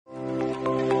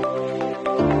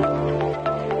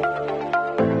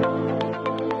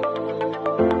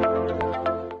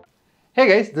Hey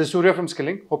guys, this is Surya from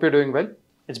Skill-Lync. Hope you're doing well.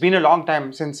 It's been a long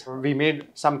time since we made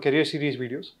some career series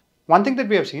videos. One thing that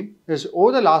we have seen is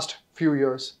over the last few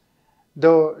years,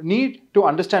 the need to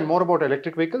understand more about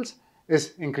electric vehicles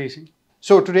is increasing.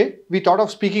 So today we thought of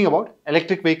speaking about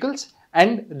electric vehicles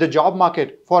and the job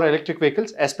market for electric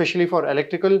vehicles, especially for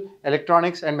electrical,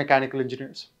 electronics and mechanical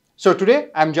engineers. So today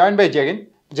I'm joined by Jegan.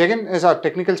 Jegan is our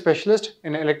technical specialist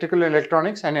in electrical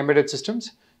electronics and embedded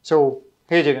systems. So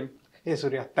hey Jegan. Hey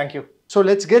Surya, thank you. So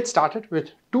let's get started with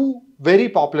two very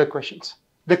popular questions.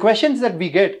 The questions that we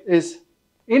get is,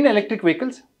 in electric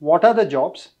vehicles, what are the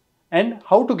jobs and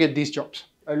how to get these jobs?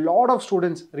 A lot of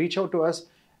students reach out to us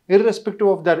irrespective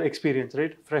of their experience,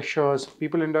 right? Freshers,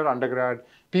 people in their undergrad,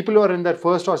 people who are in their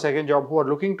first or second job who are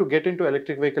looking to get into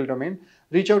electric vehicle domain,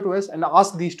 reach out to us and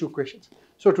ask these two questions.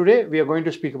 So today we are going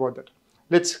to speak about that.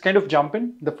 Let's kind of jump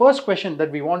in. The first question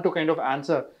that we want to kind of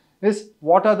answer is,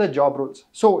 what are the job roles?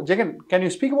 So Jegan, can you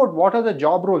speak about what are the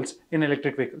job roles in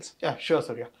electric vehicles? Yeah, sure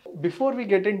Surya. Before we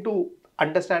get into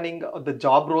understanding the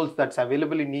job roles that's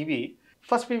available in EV,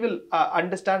 first we will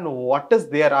understand what is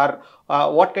there or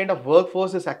what kind of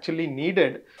workforce is actually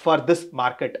needed for this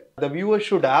market. The viewer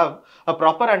should have a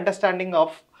proper understanding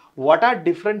of what are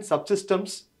different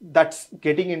subsystems that's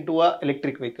getting into an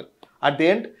electric vehicle. At the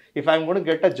end, if I'm going to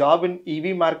get a job in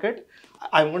EV market,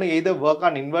 I'm going to either work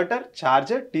on inverter,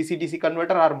 charger, DC-DC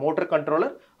converter or motor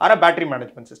controller or a battery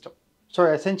management system. So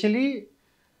essentially,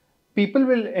 people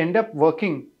will end up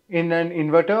working in an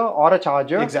inverter or a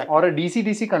charger or a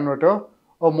DC-DC converter,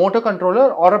 a motor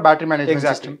controller or a battery management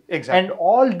system. And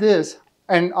all this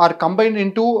are combined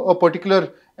into a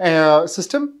particular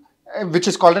system which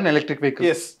is called an electric vehicle.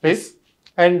 Yes. Right? Yes.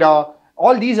 And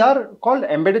all these are called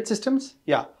embedded systems.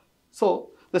 Yeah. So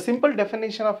the simple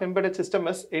definition of embedded system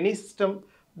is any system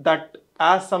that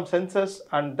has some sensors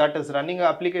and that is running an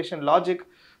application logic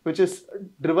which is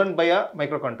driven by a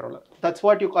microcontroller. That's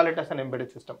what you call it as an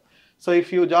embedded system. So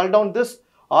if you jot down this,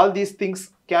 all these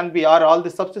things can be, or all the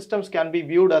subsystems can be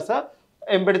viewed as a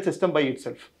embedded system by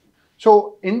itself.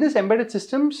 So in this embedded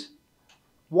systems,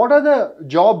 what are the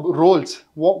job roles?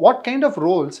 What kind of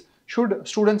roles should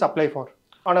students apply for?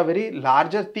 On a very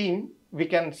larger theme, we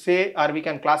can say, or we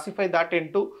can classify that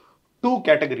into two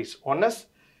categories. One is,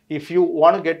 if you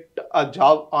want to get a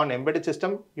job on embedded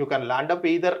system, you can land up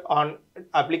either on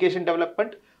application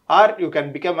development or you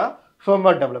can become a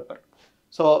firmware developer.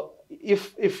 So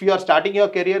if you are starting your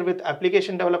career with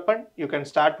application development, you can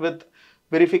start with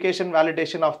verification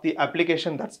validation of the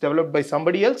application that's developed by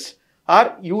somebody else,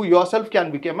 or you yourself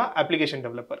can become an application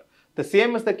developer. The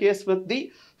same is the case with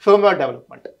the firmware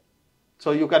development.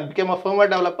 So you can become a firmware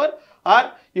developer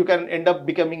or you can end up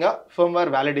becoming a firmware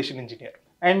validation engineer.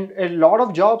 And a lot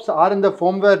of jobs are in the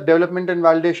firmware development and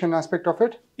validation aspect of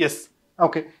it? Yes.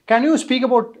 Okay. Can you speak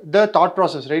about the thought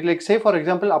process, right? Like say for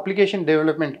example, application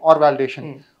development or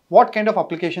validation. What kind of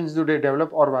applications do they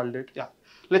develop or validate? Yeah.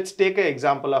 Let's take an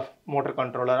example of motor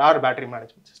controller or battery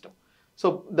management system.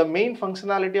 So the main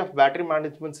functionality of battery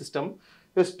management system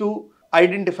is to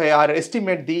identify or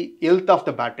estimate the health of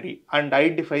the battery and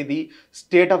identify the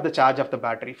state of the charge of the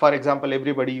battery. For example,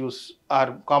 everybody use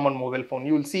our common mobile phone.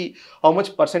 You will see how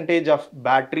much percentage of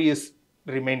battery is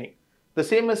remaining. The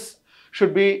same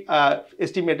should be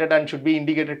estimated and should be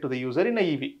indicated to the user in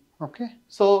a EV. Okay.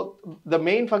 So the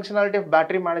main functionality of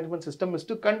battery management system is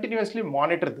to continuously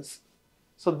monitor this.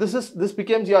 So this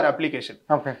becomes your application.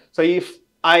 Okay. So if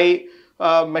I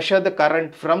measure the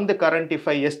current, from the current, if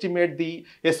I estimate the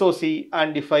SOC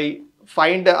and if I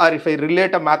find or if I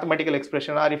relate a mathematical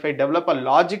expression or if I develop a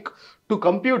logic to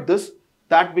compute this,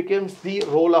 that becomes the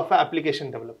role of an application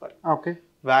developer. Okay.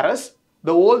 Whereas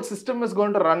the whole system is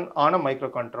going to run on a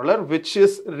microcontroller which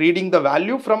is reading the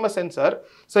value from a sensor.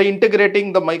 So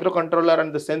integrating the microcontroller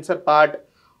and the sensor part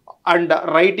and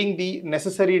writing the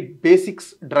necessary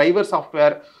basics driver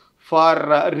software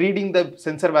for reading the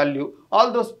sensor value,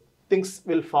 all those things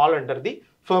will fall under the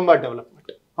firmware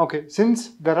development. Okay,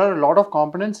 since there are a lot of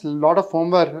components, a lot of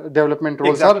firmware development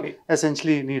roles are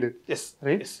essentially needed. Yes.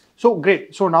 Right? Yes. So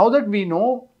great. So now that we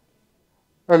know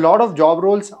a lot of job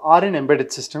roles are in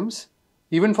embedded systems,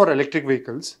 even for electric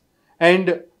vehicles,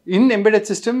 and in embedded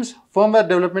systems, firmware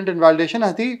development and validation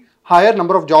has the higher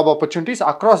number of job opportunities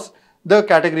across the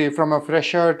category, from a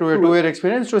fresher to a 2-year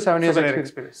experience to 7 years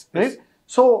experience. Right? Yes.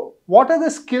 So what are the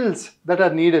skills that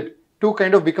are needed to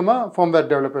kind of become a firmware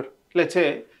developer? Let's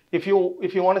say if you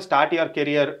want to start your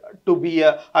career to be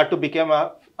to become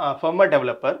a firmware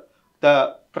developer,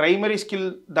 the primary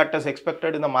skill that is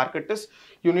expected in the market is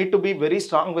you need to be very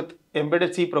strong with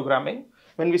embedded C programming.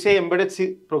 When we say embedded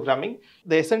C programming,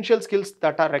 the essential skills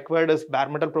that are required is bare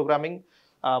metal programming,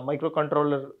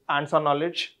 microcontroller hands-on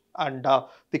knowledge, and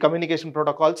the communication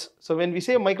protocols. So when we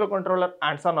say microcontroller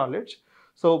hands-on knowledge,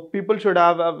 so people should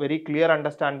have a very clear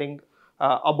understanding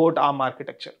about ARM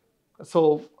architecture.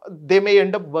 So they may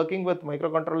end up working with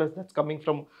microcontrollers that's coming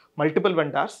from multiple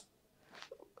vendors.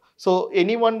 So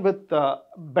anyone with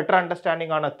better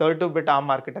understanding on a 32-bit ARM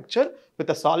architecture with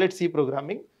a solid C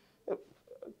programming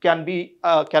can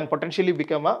potentially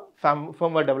become a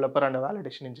firmware developer and a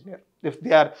validation engineer if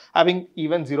they are having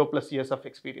even 0+ years of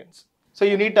experience. So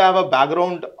you need to have a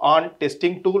background on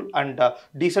testing tool and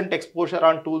decent exposure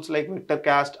on tools like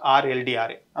VectorCast or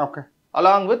LDRA. Okay.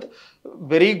 Along with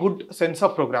very good sense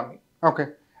of programming. Okay.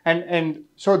 And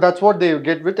so that's what they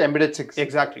get with Embedded 6.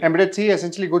 Exactly. Embedded C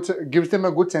essentially gives them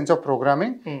a good sense of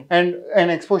programming and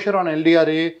an exposure on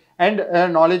LDRA and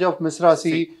knowledge of Mr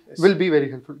C will be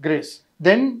very helpful. Great. Yes.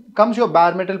 Then comes your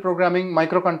bare metal programming,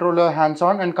 microcontroller,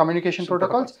 hands-on and communication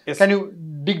protocols. Yes. Can you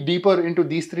dig deeper into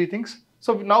these three things?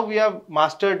 So now we have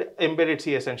mastered Embedded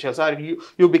C essentials, or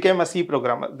you became a C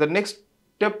programmer. The next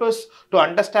step is to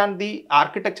understand the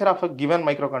architecture of a given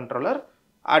microcontroller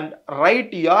and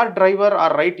write your driver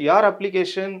or write your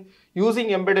application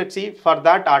using Embedded C for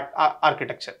that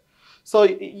architecture. So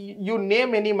you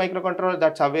name any microcontroller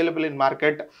that's available in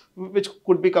market, which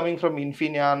could be coming from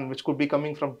Infineon, which could be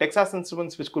coming from Texas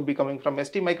Instruments, which could be coming from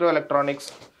ST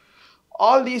Microelectronics.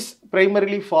 All these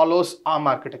primarily follows ARM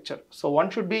architecture. So one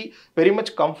should be very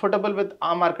much comfortable with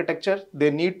ARM architecture. They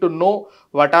need to know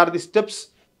what are the steps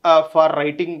for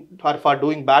writing or for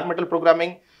doing bare metal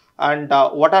programming, and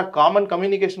what are common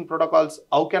communication protocols,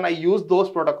 how can I use those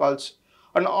protocols,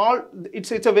 and all.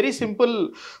 It's a very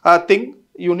simple thing.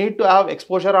 You need to have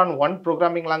exposure on one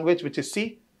programming language, which is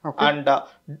C, and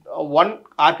one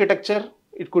architecture.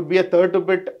 It could be a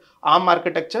 32-bit ARM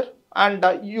architecture, and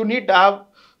you need to have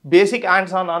basic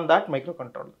hands-on on that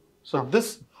microcontroller. So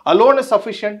this alone is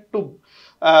sufficient to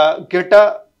get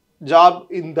a job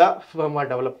in the firmware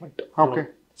development. Okay.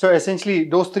 So essentially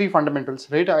those three fundamentals,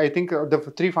 right? I think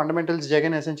the three fundamentals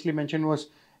Jegan essentially mentioned was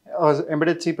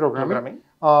embedded C programming.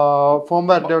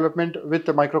 Firmware development with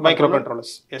the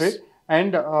microcontrollers, yes. Right?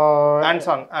 And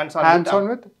hands-on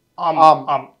with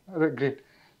ARM. Great.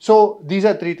 So these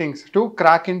are three things to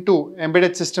crack into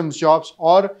embedded systems jobs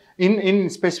or in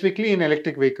specifically in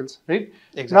electric vehicles, right?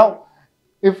 Exactly. Now,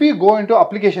 if we go into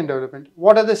application development,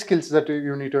 what are the skills that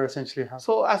you need to essentially have?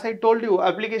 So as I told you,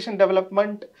 application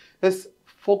development is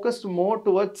focused more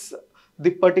towards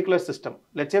the particular system.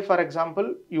 Let's say, for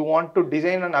example, you want to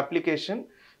design an application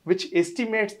which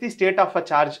estimates the state of a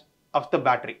charge of the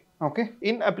battery. Okay.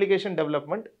 In application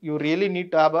development, you really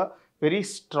need to have a very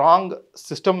strong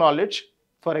system knowledge.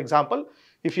 For example,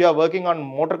 if you are working on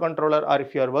motor controller or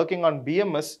if you are working on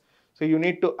BMS, so you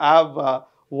need to have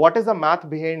what is the math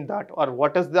behind that or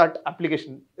what is that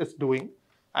application is doing.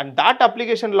 And that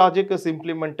application logic is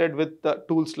implemented with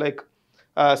tools like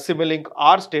Skill-Lync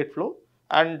or Stateflow.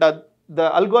 And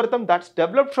the algorithm that's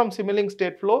developed from Skill-Lync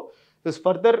Stateflow is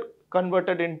further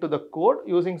converted into the code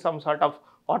using some sort of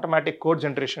automatic code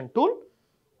generation tool.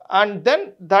 And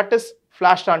then that is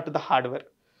flashed onto the hardware.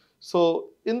 So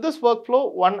in this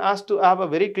workflow, one has to have a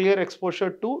very clear exposure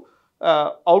to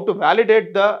how to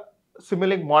validate the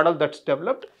Skill-Lync model that's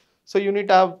developed. So you need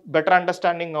to have better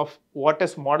understanding of what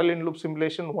is model in loop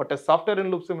simulation, what is software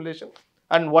in loop simulation,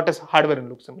 and what is hardware in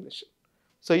loop simulation.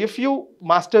 So if you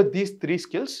master these three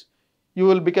skills, you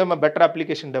will become a better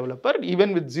application developer.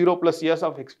 Even with 0+ years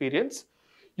of experience,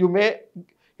 you may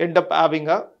end up having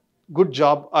a good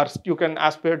job, or you can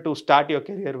aspire to start your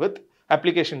career with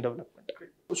application development.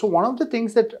 So one of the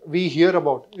things that we hear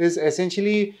about is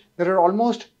essentially there are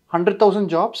almost 100,000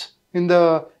 jobs in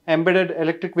the embedded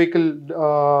electric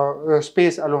vehicle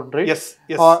space alone, right? Yes,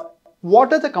 yes.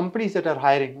 What are the companies that are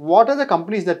hiring? What are the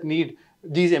companies that need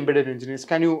these embedded engineers?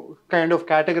 Can you kind of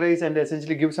categorize and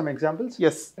essentially give some examples?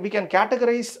 Yes, we can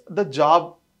categorize the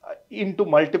job into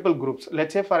multiple groups.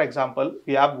 Let's say, for example,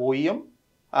 we have OEM,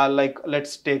 like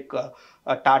let's take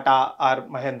Tata or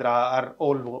Mahindra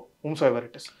or Volvo, whomsoever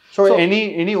it is. So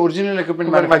any original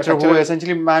equipment manufacturer who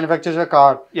essentially manufactures a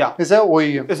car is a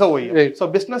OEM. Is a OEM. Right. So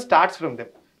business starts from them.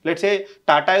 Let's say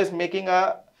Tata is making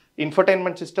a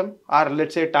infotainment system, or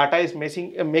let's say Tata is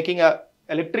making a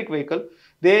electric vehicle.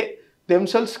 They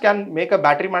themselves can make a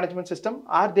battery management system,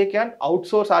 or they can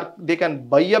outsource, or they can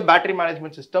buy a battery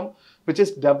management system which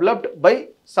is developed by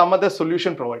some other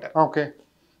solution provider. Okay.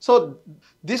 So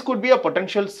this could be a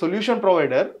potential solution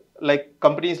provider, like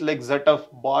companies like ZF,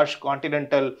 Bosch,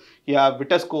 Continental,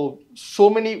 Vitesco. So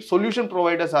many solution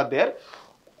providers are there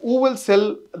who will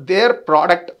sell their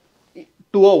product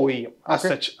to a OEM as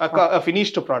such, a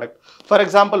finished product. For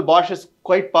example, Bosch is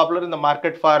quite popular in the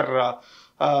market for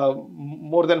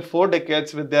more than 4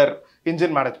 decades with their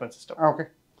engine management system. Okay.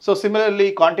 So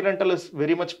similarly, Continental is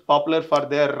very much popular for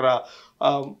their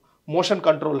motion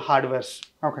control hardwares.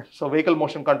 Okay. So vehicle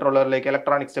motion controller like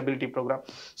electronic stability program.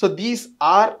 So these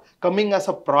are coming as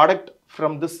a product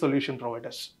from this solution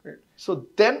providers. Great. So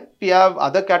then we have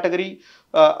other category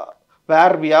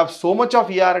where we have so much of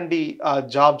ER&D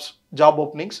job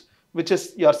openings, which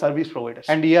is your service providers.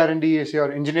 And ER&D is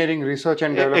your engineering, research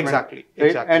and development. Exactly. Right?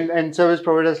 Exactly. And service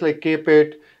providers like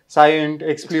KPIT, Scient,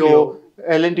 Explio,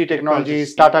 L&T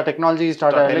Technologies, Tata Technologies,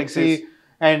 Tata Elxsi,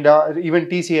 and even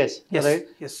TCS. Yes. Right?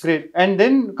 Yes. Great. And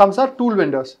then comes our tool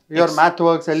vendors, your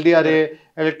MathWorks, LDRA,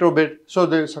 Electrobit.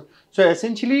 So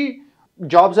essentially,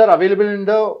 jobs are available in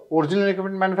the original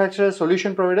equipment manufacturers,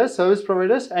 solution providers, service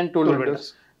providers, and tool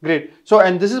vendors. Great. So,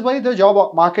 and this is why the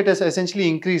job market is essentially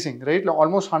increasing, right?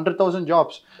 Almost 100,000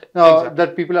 jobs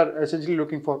that people are essentially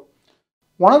looking for.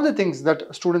 One of the things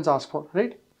that students ask for,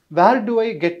 right? Where do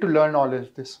I get to learn all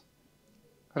of this?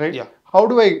 Right? Yeah. How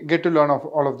do I get to learn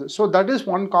all of this? So that is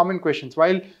one common question.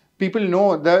 While people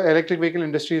know the electric vehicle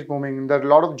industry is booming, there are a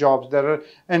lot of jobs,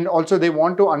 and also they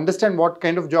want to understand what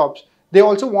kind of jobs. They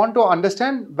also want to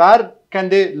understand where can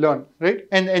they learn, right?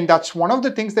 And that's one of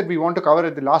the things that we want to cover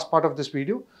at the last part of this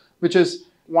video, which is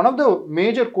one of the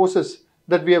major courses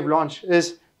that we have launched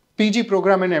is PG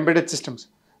program in embedded systems,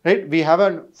 right? We have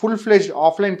a full-fledged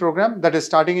offline program that is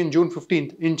starting in June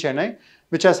 15th in Chennai,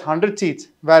 which has 100 seats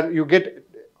where you get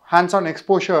hands-on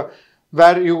exposure,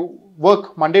 where you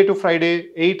work Monday to Friday,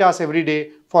 8 hours every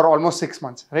day for almost 6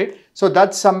 months, right? So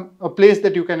that's a place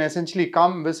that you can essentially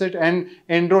come, visit and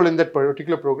enroll in that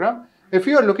particular program. If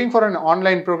you are looking for an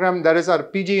online program, there is our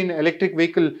PG in electric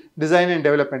vehicle design and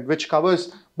development, which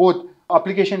covers both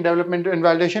application development and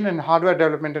validation and hardware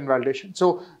development and validation.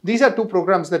 So these are two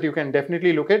programs that you can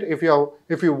definitely look at if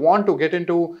you want to get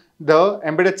into the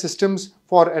embedded systems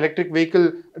for electric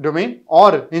vehicle domain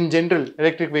or in general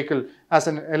electric vehicle as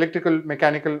an electrical,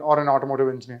 mechanical or an automotive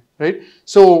engineer, right?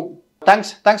 So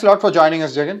thanks a lot for joining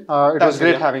us, Jegan. It was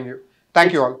great having you.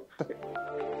 Thank you all.